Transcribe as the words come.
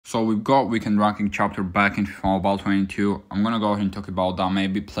So we've got weekend ranking chapter back in FIFA Mobile 22. I'm gonna go ahead and talk about that,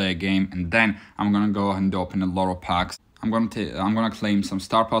 maybe play a game, and then I'm gonna go ahead and open a lot of packs. I'm gonna claim some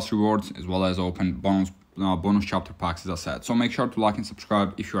Star Pass rewards as well as open bonus chapter packs, as I said. So make sure to like and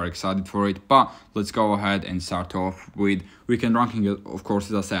subscribe if you are excited for it. But let's go ahead and start off with weekend ranking. Of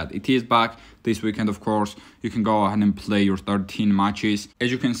course, as I said, it is back this weekend. Of course, you can go ahead and play your 13 matches.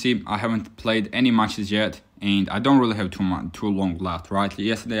 As you can see, I haven't played any matches yet, and I don't really have too long left, right?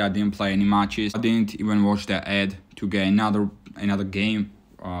 Yesterday I didn't play any matches. I didn't even watch the ad to get another game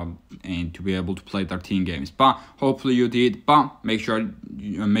and to be able to play 13 games. But hopefully you did. But make sure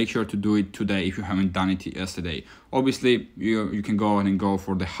to do it today if you haven't done it yesterday. Obviously, you can go ahead and go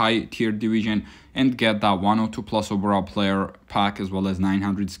for the high tier division and get that 102 plus overall player pack, as well as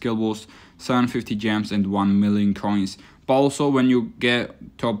 900 skill boosts, 750 gems, and 1 million coins. But also, when you get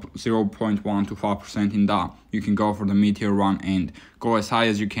top 0.1 to 5% in that, you can go for the mid-tier one and go as high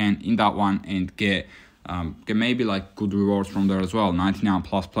as you can in that one and get maybe like good rewards from there as well. 99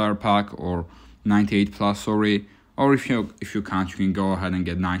 plus player pack, or 98 plus, sorry. Or if you can't, you can go ahead and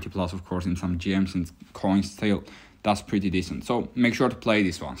get 90 plus, of course, in some gems and coins still. That's pretty decent. So make sure to play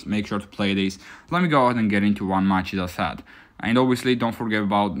these ones. Make sure to play these. Let me go ahead and get into one match, as I said. And obviously, don't forget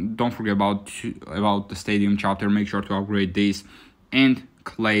about the stadium chapter. Make sure to upgrade these and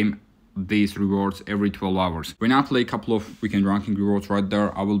claim these rewards every 12 hours. When I play a couple of weekend ranking rewards right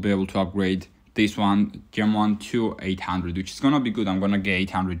there, I will be able to upgrade this one, gem 1 to 800, which is gonna be good. I'm gonna get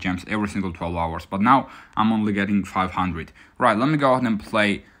 800 gems every single 12 hours, but now I'm only getting 500. Right, let me go ahead and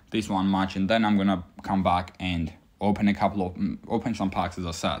play this one match, and then I'm gonna come back and open some packs, as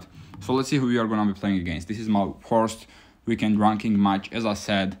I said. So let's see who we are gonna be playing against. This is my first weekend ranking match, as I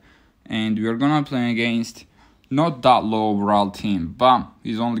said, and we are gonna play against not that low overall team, but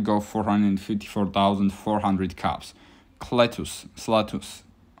he's only got 454,400 caps. Cletus,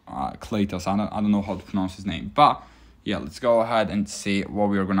 I don't know how to pronounce his name, but yeah, let's go ahead and see what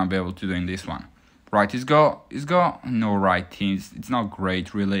we are gonna be able to do in this one. Right, he's got no right teams. It's not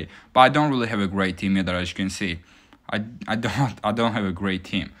great really, but I don't really have a great team either, as you can see. I don't have a great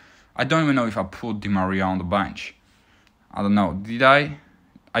team. I don't even know if I put Di Maria on the bench. I don't know. Did I?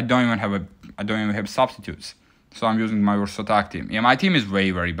 I don't even have substitutes. So I'm using my versatile team. Yeah, my team is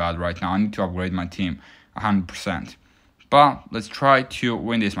very bad right now. I need to upgrade my team 100%. But let's try to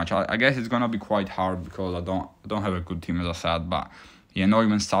win this match. I guess it's gonna be quite hard because I don't have a good team, as I said. But yeah, not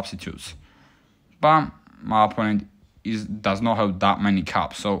even substitutes. But my opponent does not have that many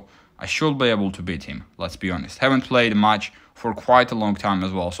caps, so I should be able to beat him. Let's be honest. Haven't played a match for quite a long time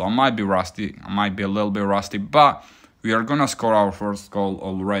as well, so I might be rusty. I might be a little bit rusty, but we are gonna score our first goal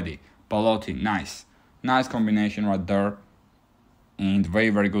already. Balotti, nice combination right there, and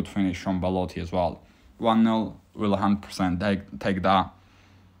very good finish from Balotti as well. 1-0, will 100% take that.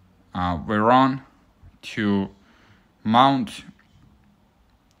 We're on to Mount.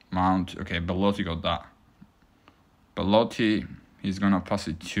 Okay, Balotti got that. Balotti, he's gonna pass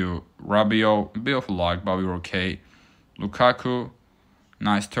it to Rabiot. A bit of a lag, but we're okay. Lukaku,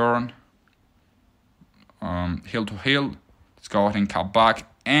 nice turn. Heel to heel. Let's go ahead and cut back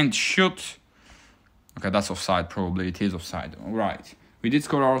and shoot. Okay, that's offside, probably. It is offside. All right. We did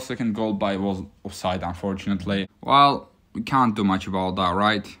score our second goal, but it was offside, unfortunately. Well, we can't do much about that,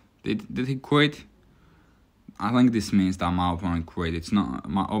 right? Did he quit? I think this means that my opponent quit. It's not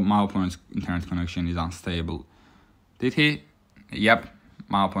my opponent's internet connection is unstable. Did he? Yep,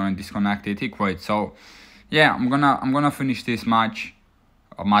 my opponent disconnected. He quit. So yeah, I'm gonna finish this match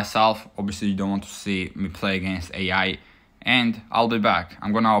myself. Obviously, you don't want to see me play against AI, and I'll be back.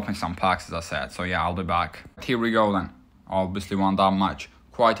 I'm gonna open some packs, as I said. So yeah, I'll be back. Here we go then. Obviously won that match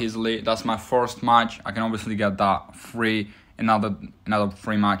quite easily. That's my first match. I can obviously get that free, another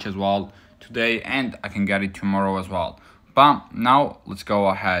free match as well today, and I can get it tomorrow as well. But now let's go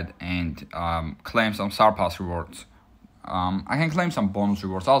ahead and claim some Star Pass rewards. I can claim some bonus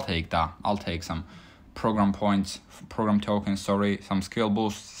rewards. I'll take that. I'll take some program tokens, some skill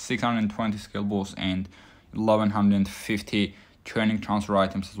boosts, 620 skill boosts, and 1150 training transfer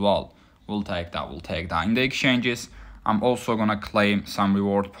items as well. We'll take that. In the exchanges, I'm also gonna claim some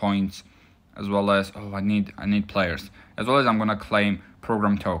reward points, as well as I need players, as well as I'm gonna claim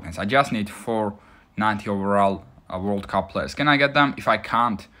program tokens. I just need 490 overall World Cup players. Can I get them? If I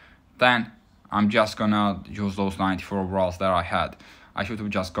can't, then I'm just gonna use those 94 overalls that I had. I should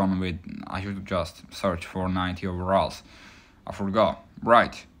have just searched for 90 overalls. I forgot.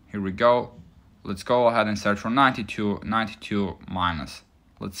 Right, here we go. Let's go ahead and search for 92 minus.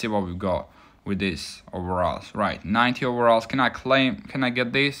 Let's see what we've got with these overalls. Right, 90 overalls. Can I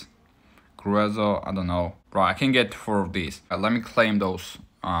get these? Gruezo, I don't know. Right, I can get 4 of these. Let me claim those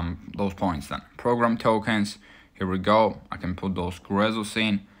those points then. Program tokens, here we go. I can put those Grezos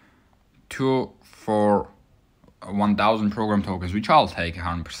in. 2 for 1,000 program tokens, which I'll take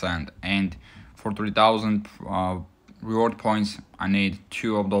 100%. And for 3,000 reward points, I need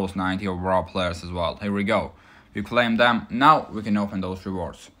 2 of those 90 overall players as well. Here we go. We claim them. Now we can open those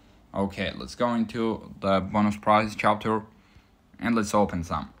rewards. Okay, let's go into the bonus prizes chapter and let's open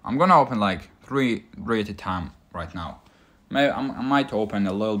some. I'm gonna open like 3 at a time right now. Maybe I might open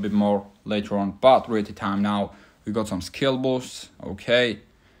a little bit more later on, but 3 at a time now. We got some skill boosts. Okay,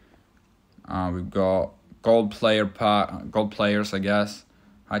 we got gold players, I guess.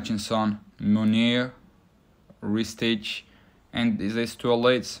 Hutchinson, Munir, Ristich, and is this 2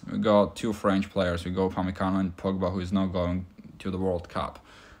 elites? We got 2 French players. We go Upamecano and Pogba, who is not going to the World Cup.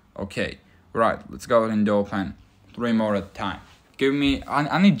 Okay, right. Let's go ahead and open 3 more at a time. Give me.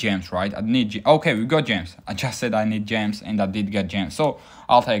 I need gems, right? I need. Okay, we got gems. I just said I need gems, and I did get gems. So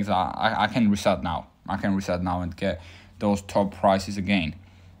I'll take that. I can reset now. I can reset now and get those top prices again.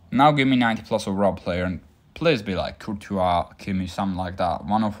 Now give me 90 plus overall player, and please be like Courtois, give me something like that.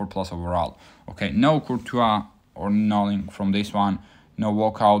 104 plus overall. Okay, no Courtois or nothing from this one. No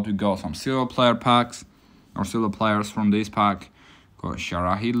walkout. We got some silver player packs or silver players from this pack. Got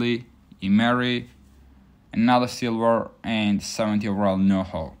Sharahili, Emery, another silver, and 70 overall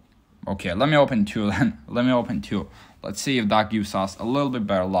Noho. Okay, let me open 2 then. Let me open 2. Let's see if that gives us a little bit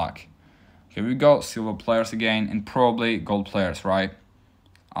better luck. Okay, we got silver players again and probably gold players, right?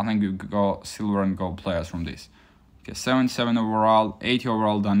 I think we got silver and gold players from this. Okay, 77 overall, 80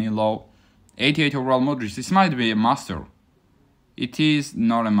 overall Danilo, 88 overall Modric. This might be a master. It is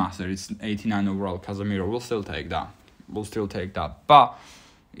not a master. It's 89 overall Casemiro. We'll still take that. We'll still take that. But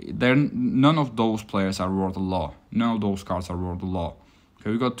none of those players are worth a lot. None of those cards are worth a lot.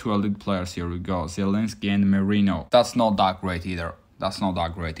 Okay, we got 2 elite players here. We got Zielinski and Merino. That's not that great either.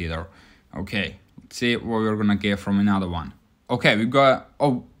 Okay, let's see what we're gonna get from another one. Okay, we got.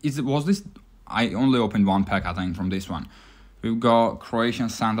 Oh, was this? I only opened 1 pack, I think, from this one. We've got Croatian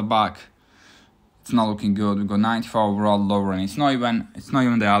center back. It's not looking good. We got 94 overall Lovren. It's not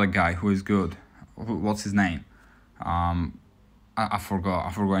even the other guy who is good. What's his name? I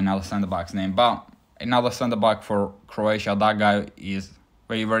forgot another center back's name, but another center back for Croatia. That guy is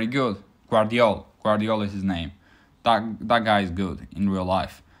very, very good. Guardiola is his name. That guy is good in real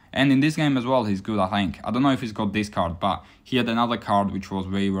life, and in this game as well he's good. I think. I don't know if he's got this card, but he had another card which was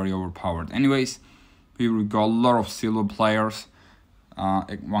very, very overpowered. Anyways, we got a lot of silver players,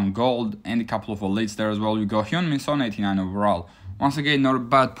 1 gold, and a couple of elites there as well. We got Heung-min Son 89 overall. Once again, not a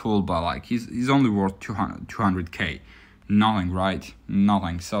bad pool, but like he's only worth 200k. Nothing, right?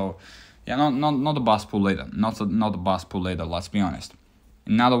 Nothing. So yeah, not the best pool later. Not the best pool later. Let's be honest.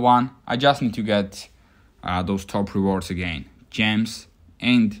 Another one. I just need to get those top rewards again, gems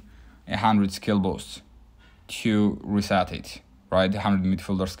and 100 skill boosts to reset it. Right, 100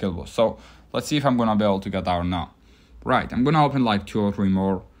 midfielder skill boost. So let's see if I'm gonna be able to get that or not. Right, I'm gonna open like 2 or 3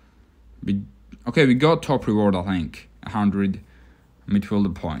 more. Okay, we got top reward. I think 100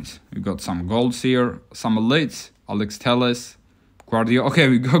 midfielder points. We got some golds here, some elites. Alex Telles, Guardiola. Okay,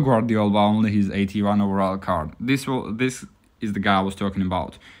 we got Guardiola, but only his 81 overall card. This is the guy I was talking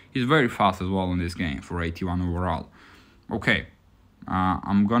about. He's very fast as well in this game for 81 overall. Okay,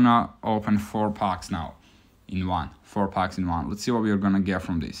 I'm gonna open 4 packs now in one. 4 packs in one. Let's see what we're gonna get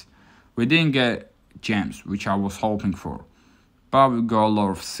from this. We didn't get gems, which I was hoping for, but we got a lot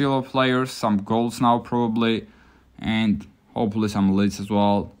of silver players, some golds now probably, and hopefully some elites as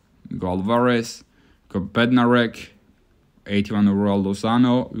well. We got Alvarez. Got Bednarek, 81 overall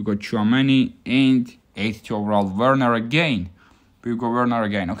Lozano. We got Chouameni and 82 overall Werner again. We got Werner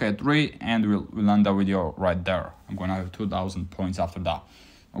again. Okay, 3, and we'll end the video right there. I'm gonna have 2,000 points after that.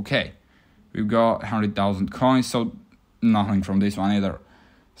 Okay, we've got 100,000 coins, so nothing from this one either.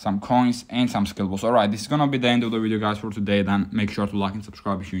 Some coins and some skill boosts. Alright, this is gonna be the end of the video, guys, for today. Then make sure to like and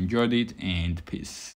subscribe if you enjoyed it, and peace.